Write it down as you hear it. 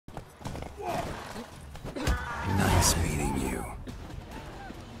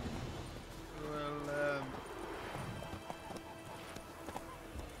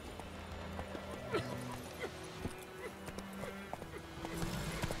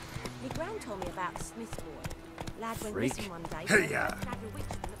Brown told me about the Smith boy. Lad went Freak. missing one day. Hey, so I grabbed a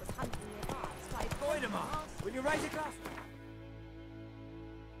witchman that was hunting nearby. Started pointing him off. Will you raise a glass?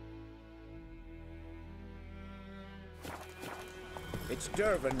 It's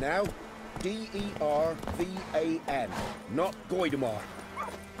Dervan now. D-E-R-V-A-N. Not Goidemar.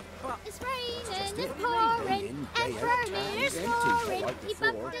 It's raining, it's pouring, and Vermeer's snoring. He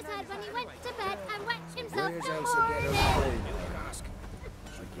bumped his head when he went to bed and wet himself Where's in the Elsa get her morning. brain, you ask?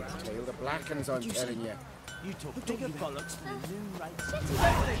 She can tail the Blackens, I'm telling you. You talk bigger bollocks than noon right.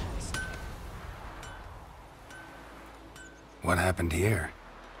 What happened here?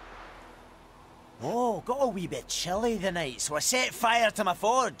 Oh, got a wee bit chilly the night, so I set fire to my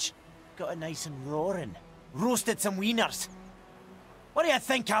forge. Got it nice and roaring. Roasted some wieners. What do you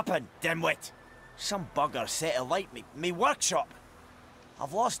think happened, dimwit? Some bugger set alight me workshop.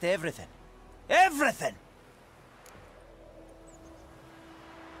 I've lost everything. Everything!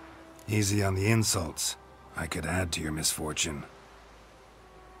 Easy on the insults. I could add to your misfortune.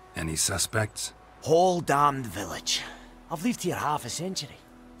 Any suspects? Whole damned village. I've lived here half a century.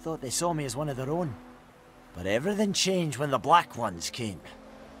 Thought they saw me as one of their own. But everything changed when the Black Ones came.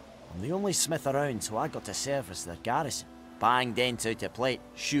 I'm the only smith around, so I got to service their garrison. Bang dents out of plate,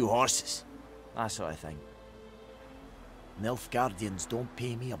 shoe horses. That sort of thing. Nilfgaardians don't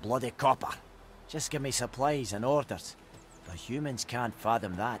pay me a bloody copper. Just give me supplies and orders. The humans can't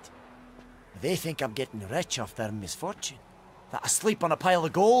fathom that. They think I'm getting rich off their misfortune. That I sleep on a pile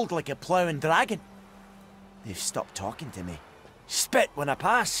of gold like a ploughing dragon. They've stopped talking to me. Spit when I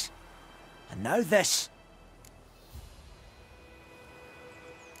pass. And now this.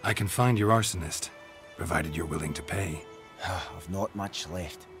 I can find your arsonist, provided you're willing to pay. I've not much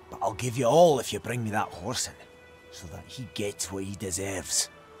left, but I'll give you all if you bring me that horse in, so that he gets what he deserves.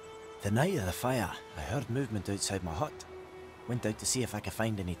 The night of the fire, I heard movement outside my hut. Went out to see if I could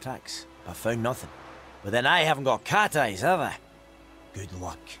find any tracks, but found nothing. But then I haven't got cat eyes, have I? Good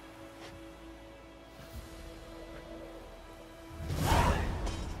luck.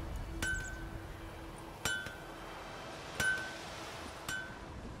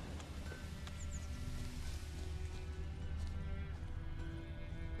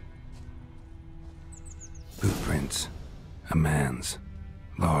 Footprints. A man's.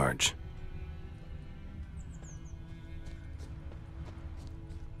 Large.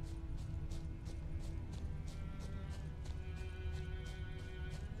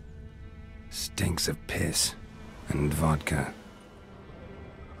 Stinks of piss and vodka.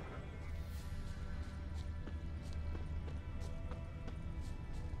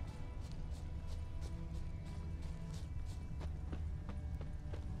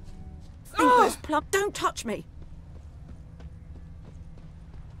 Fingers plucked. Don't touch me.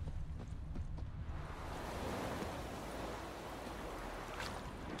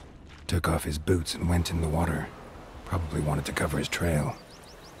 Took off his boots and went in the water. Probably wanted to cover his trail.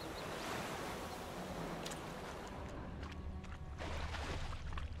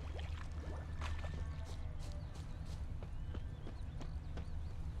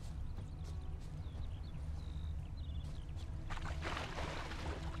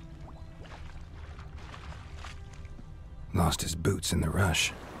 Lost his boots in the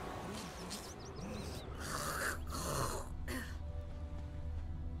rush.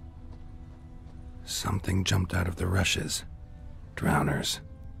 Something jumped out of the rushes. Drowners.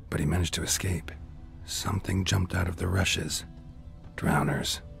 But he managed to escape. Something jumped out of the rushes.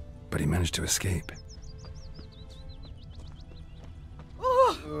 Drowners. But he managed to escape.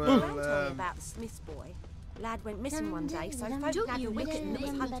 Brown told me about the Smith boy. Lad went missing one day, so folk grabbed a witchman that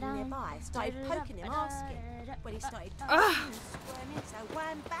was hunting nearby. Started poking him, asking. When he started talking and squirming, so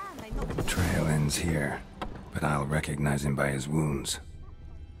wham bam, they knocked him. Trail ends here, but I'll recognize him by his wounds.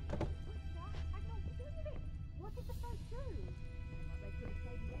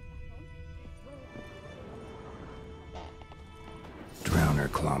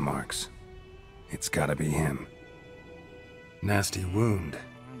 Drowner claw marks. It's gotta be him. Nasty wound.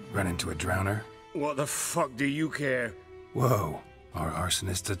 Run into a drowner? What the fuck do you care? Whoa, our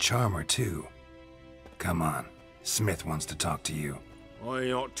arsonist's a charmer too. Come on, Smith wants to talk to you. I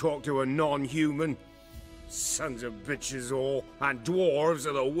not talk to a non-human. Sons of bitches all, and dwarves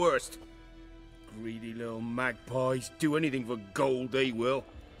are the worst. Greedy little magpies, do anything for gold they will.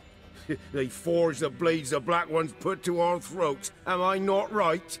 They forge the blades the Black Ones put to our throats, am I not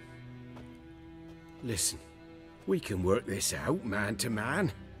right? Listen, we can work this out man to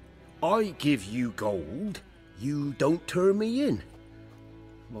man. I give you gold, you don't turn me in.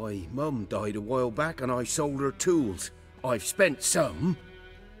 My mum died a while back and I sold her tools. I've spent some,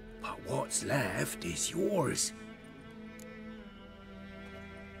 but what's left is yours.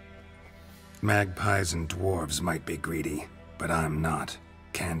 Magpies and dwarves might be greedy, but I'm not.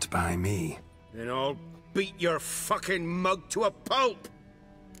 Can't buy me. Then I'll beat your fucking mug to a pulp!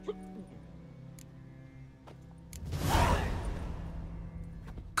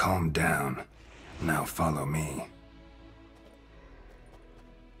 Calm down. Now follow me.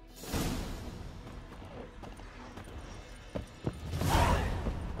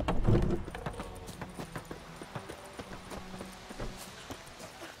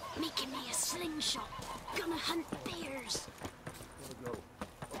 Making me a slingshot. Gonna hunt bears.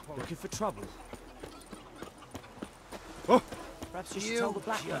 Looking for trouble? Oh! Perhaps you should tell the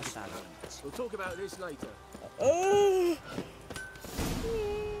Black Ones that. We'll talk about this later.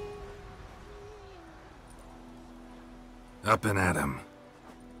 Up and at 'em.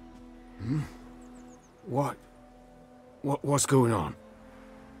 What's going on?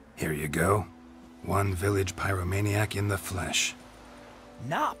 Here you go. One village pyromaniac in the flesh.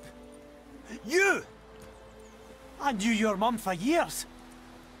 Nap? You! I knew your mum for years.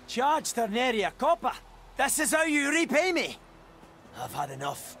 Charged her nary a copper. This is how you repay me. I've had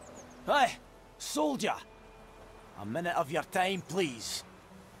enough. Hey, soldier. A minute of your time, please.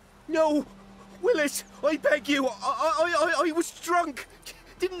 No! Willis, I beg you, I was drunk!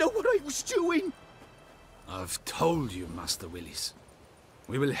 Didn't know what I was doing! I've told you, Master Willis.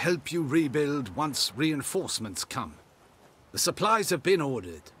 We will help you rebuild once reinforcements come. The supplies have been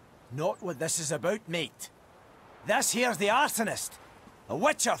ordered. Not what this is about, mate. This here's the arsonist. A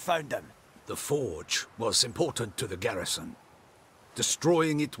witcher found him. The forge was important to the garrison.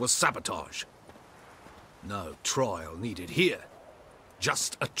 Destroying it was sabotage. No trial needed here.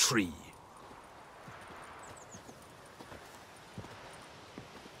 Just a tree.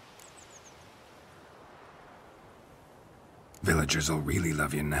 Villagers will really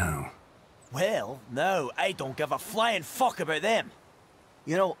love you now. Well, no, I don't give a flying fuck about them.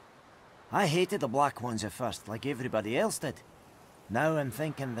 You know, I hated the Black Ones at first, like everybody else did. Now I'm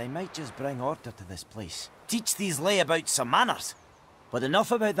thinking they might just bring order to this place. Teach these layabouts some manners. But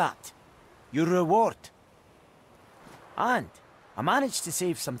enough about that. Your reward. And I managed to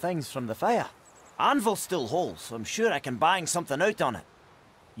save some things from the fire. Anvil's still whole, so I'm sure I can bang something out on it.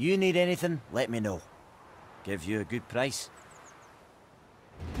 You need anything, let me know. Give you a good price.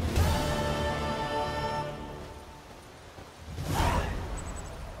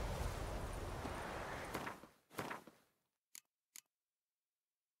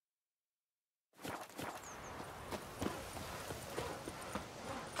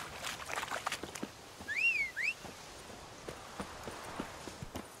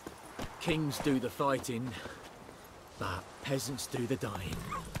 Kings do the fighting, but peasants do the dying.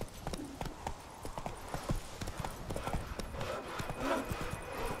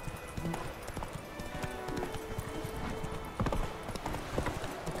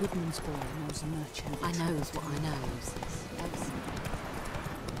 The goodman's boy knows a merchant. I knows what I knows.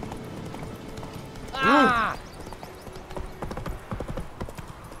 Ah!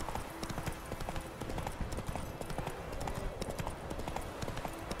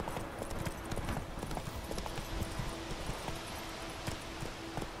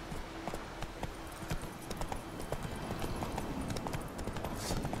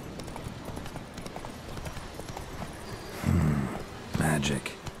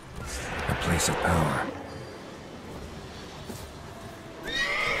 Magic. A place of power.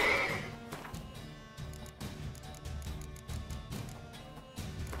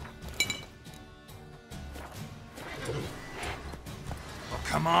 Oh,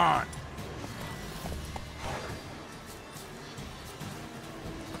 come on!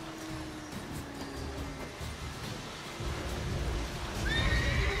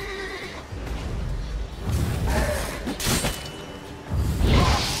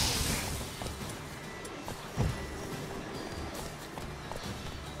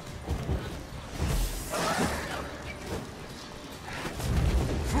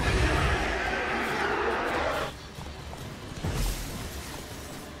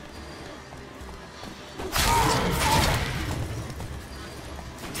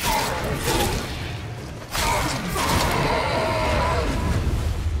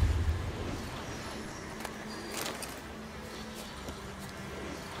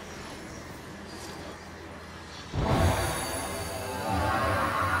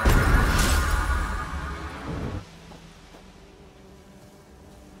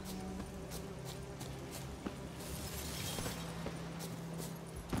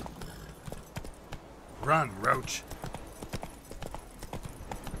 Run, Roach.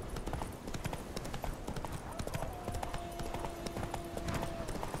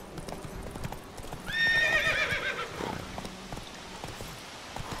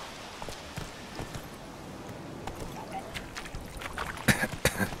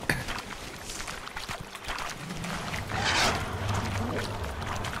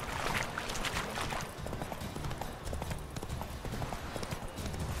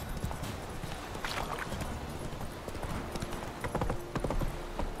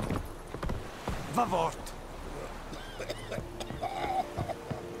 favor.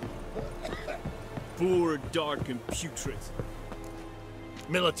 Poor, dark, and putrid.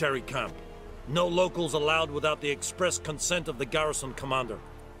 Military camp. No locals allowed without the express consent of the garrison commander.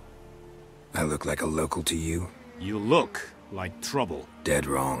 I look like a local to you? You look like trouble. Dead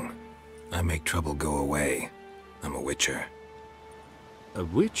wrong. I make trouble go away. I'm a witcher. A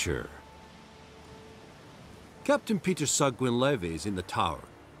witcher? Captain Peter Saar Gwynleve is in the tower.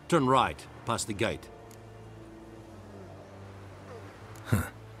 Turn right, past the gate. Huh.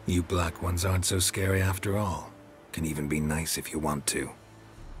 You black ones aren't so scary after all. Can even be nice if you want to.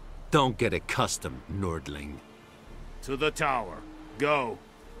 Don't get accustomed, Nordling. To the tower. Go.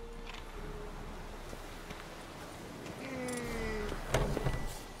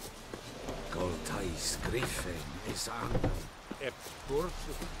 Goltais Griffin is on.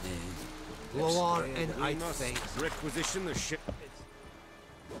 Lower and We I must think. requisition the ship.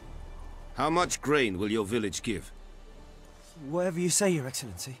 How much grain will your village give? Whatever you say, Your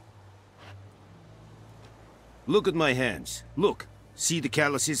Excellency. Look at my hands. Look. See the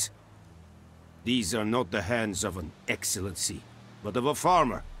calluses? These are not the hands of an excellency, but of a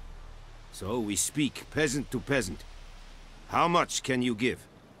farmer. So we speak peasant to peasant. How much can you give?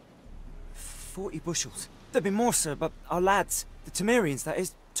 40 bushels. There'd be more, sir, but our lads, the Temerians, that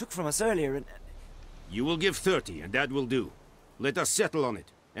is, took from us earlier and... You will give 30, and that will do. Let us settle on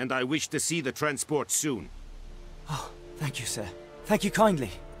it, and I wish to see the transport soon. Oh, thank you, sir. Thank you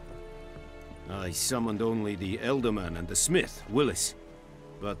kindly. I summoned only the Elderman and the smith, Willis.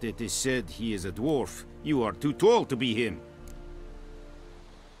 But it is said he is a dwarf. You are too tall to be him.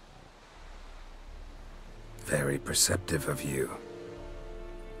 Very perceptive of you.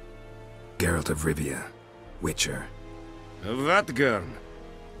 Geralt of Rivia, Witcher. Vatgern.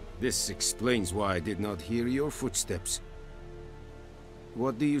 This explains why I did not hear your footsteps.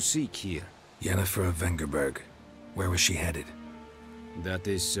 What do you seek here? Yennefer of Vengerberg. Where was she headed? That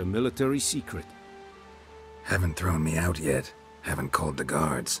is a military secret. Haven't thrown me out yet. Haven't called the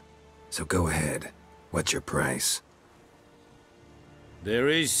guards. So go ahead. What's your price? There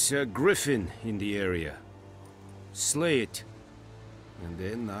is a griffin in the area. Slay it. And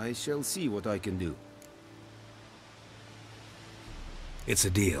then I shall see what I can do. It's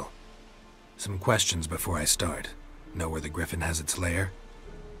a deal. Some questions before I start. Know where the griffin has its lair?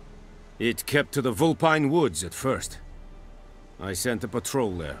 It kept to the Vulpine Woods at first. I sent a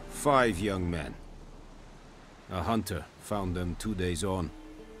patrol there, 5 young men. A hunter found them 2 days on.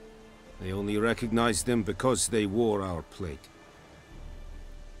 They only recognized them because they wore our plate.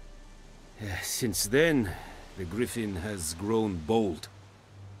 Since then, the griffin has grown bold.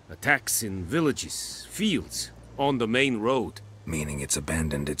 Attacks in villages, fields, on the main road. Meaning it's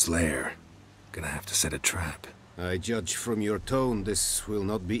abandoned its lair. Gonna have to set a trap. I judge from your tone this will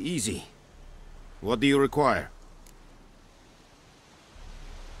not be easy. What do you require?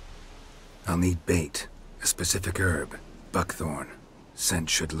 I'll need bait. A specific herb. Buckthorn. Scent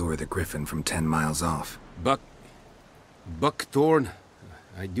should lure the griffin from 10 miles off. Buckthorn?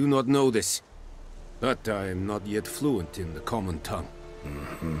 I do not know this. But I am not yet fluent in the common tongue.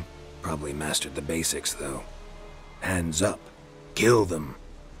 Mm-hmm. Probably mastered the basics, though. Hands up. Kill them.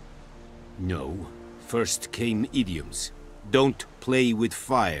 No. First came idioms. Don't play with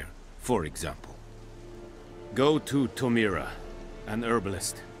fire, for example. Go to Tomira, an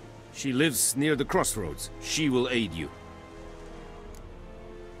herbalist. She lives near the crossroads. She will aid you.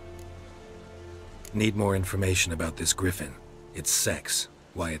 Need more information about this griffin. Its sex.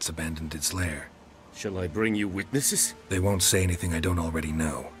 Why it's abandoned its lair. Shall I bring you witnesses? They won't say anything I don't already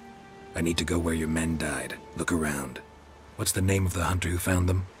know. I need to go where your men died. Look around. What's the name of the hunter who found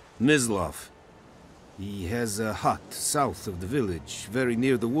them? Mislav. He has a hut south of the village, very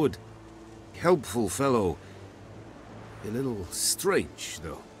near the wood. Helpful fellow. A little strange,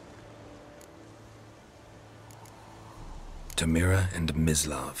 though. Tomira and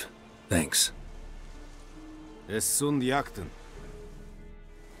Mislav. Thanks. Es sunt jakten.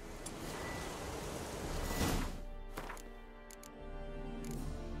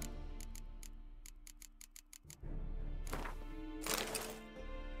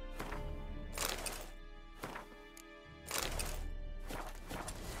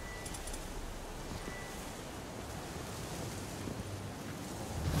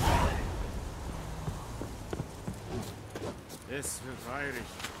 Es verfeirig,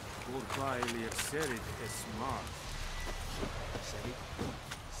 wobei Liexerit es mag.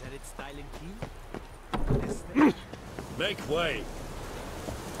 Said it styling key? Make way!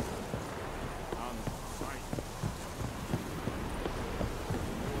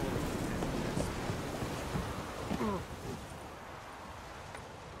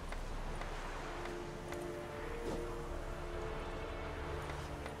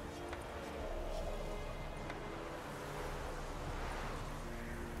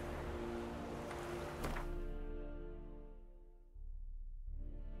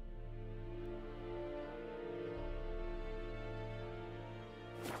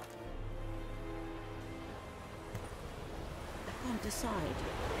 decide.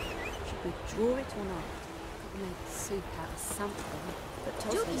 Should we draw it or not? Got to make soup out of something. But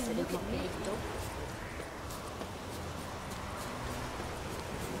Tosley said he'd not be able to.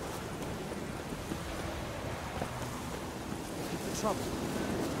 Looking for trouble?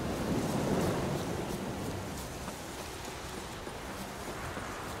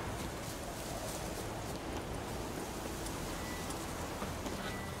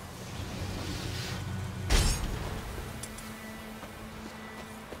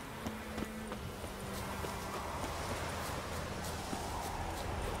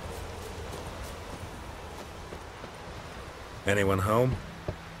 Anyone home?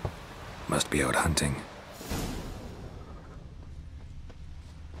 Must be out hunting.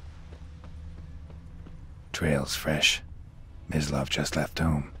 Trail's fresh. Mislav just left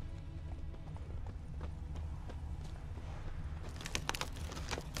home.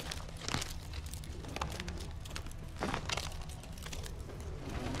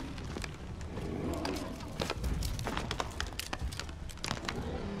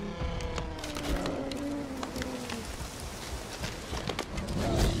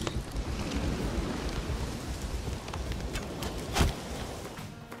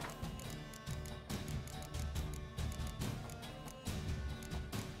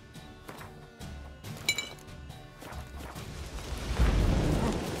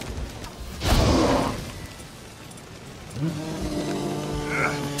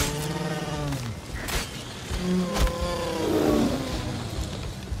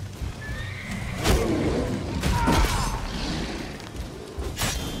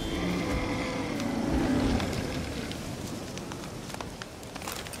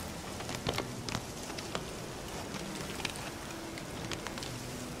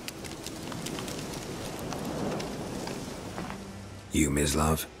 You,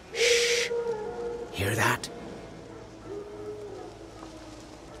 Mislav? Shh! Hear that?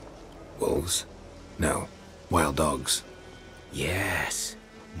 Wolves? No. Wild dogs. Yes.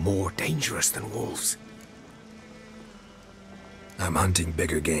 More dangerous than wolves. I'm hunting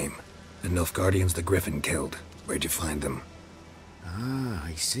bigger game. The Nilfgaardians the Griffin killed. Where'd you find them? Ah,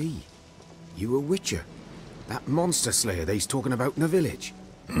 I see. You a witcher. That monster slayer they's talking about in the village.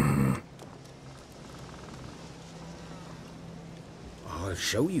 Mm-hmm. I'll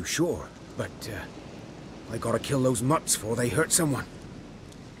show you, sure. But, I gotta kill those mutts before they hurt someone.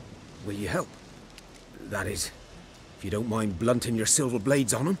 Will you help? That is, if you don't mind blunting your silver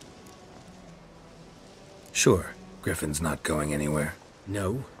blades on them. Sure. Griffin's not going anywhere.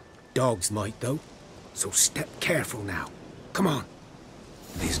 No. Dogs might, though. So step careful now. Come on.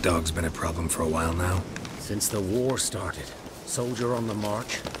 These dogs been a problem for a while now? Since the war started. Soldier on the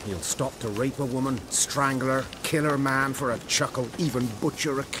march. He'll stop to rape a woman, strangle her, kill her man for a chuckle, even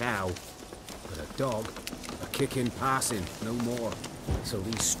butcher a cow. But a dog, a kick in passing, no more. So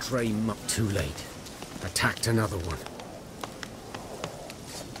these stray mutt too late. Attacked another one.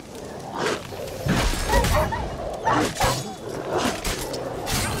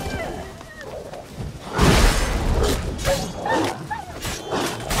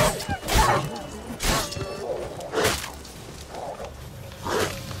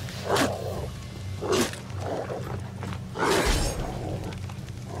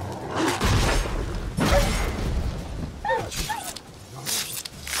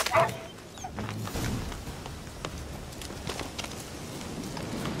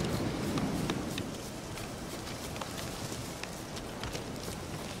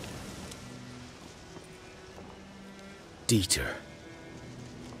 Dieter.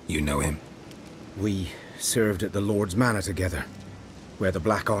 You know him? We served at the Lord's Manor together, where the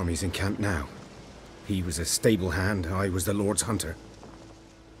Black Army's encamped now. He was a stable hand, I was the Lord's hunter.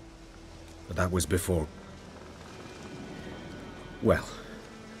 But that was before... well,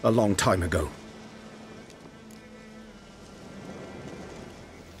 a long time ago.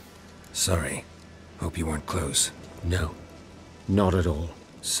 Sorry. Hope you weren't close. No, not at all.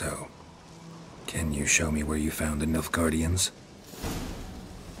 So, can you show me where you found the Nilfgaardians?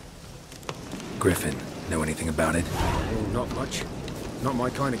 Griffin, know anything about it? Oh, not much. Not my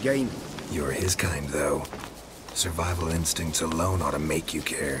kind of game. You're his kind, though. Survival instincts alone ought to make you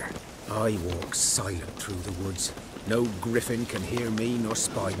care. I walk silent through the woods. No griffin can hear me nor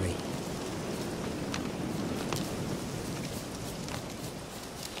spy me.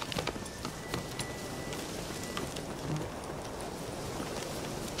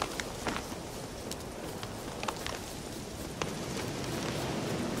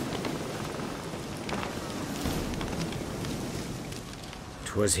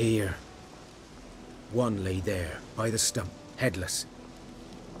 'Twas here. One lay there, by the stump, headless.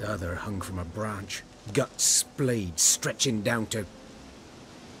 The other hung from a branch, guts splayed, stretching down to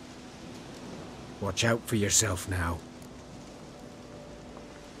Watch out for yourself now.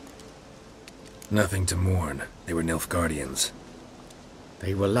 Nothing to mourn. They were Nilfgaardians.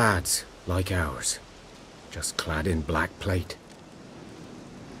 They were lads, like ours. Just clad in black plate.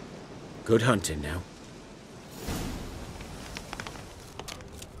 Good hunting now.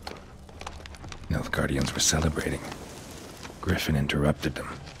 Nilfgaardians were celebrating. Griffin interrupted them.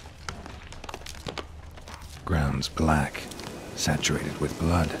 Grounds black, saturated with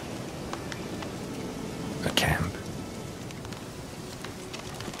blood. A camp.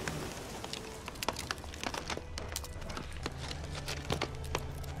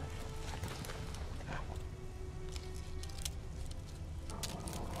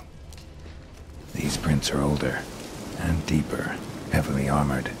 These prints are older and deeper, heavily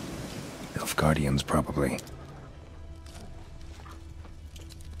armored. Nilfgaardians, probably.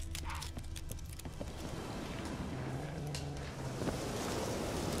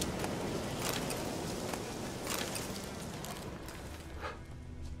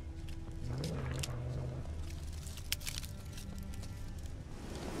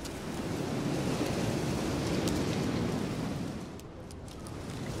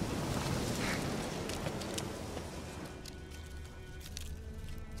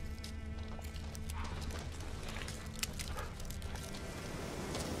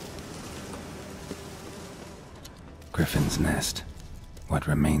 Griffin's nest. What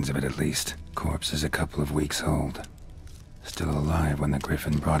remains of it, at least. Corpse is a couple of weeks old. Still alive when the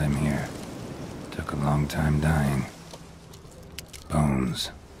Griffin brought him here. Took a long time dying.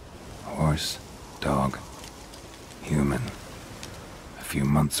 Bones. Horse. Dog. Human. A few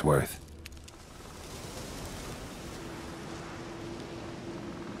months' worth.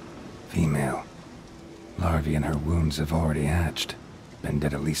 Female. Larvae in her wounds have already hatched. Been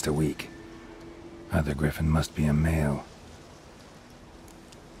dead at least a week. Other Griffin must be a male.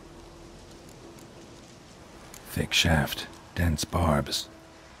 Thick shaft, dense barbs.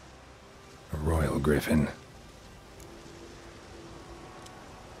 A royal Griffin.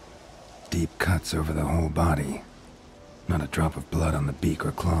 Deep cuts over the whole body. Not a drop of blood on the beak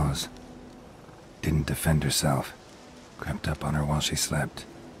or claws. Didn't defend herself. Crept up on her while she slept.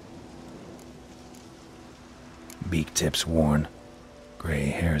 Beak tips worn. Gray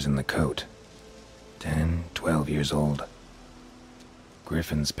hairs in the coat. 10, 12 years old.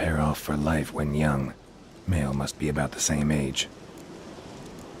 Griffins pair off for life when young. Male must be about the same age.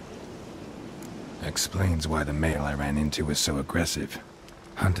 Explains why the male I ran into was so aggressive.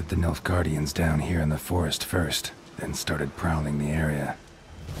 Hunted the Nilfgaardians down here in the forest first, then started prowling the area.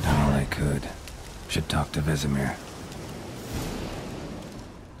 Done all I could. Should talk to Vesemir.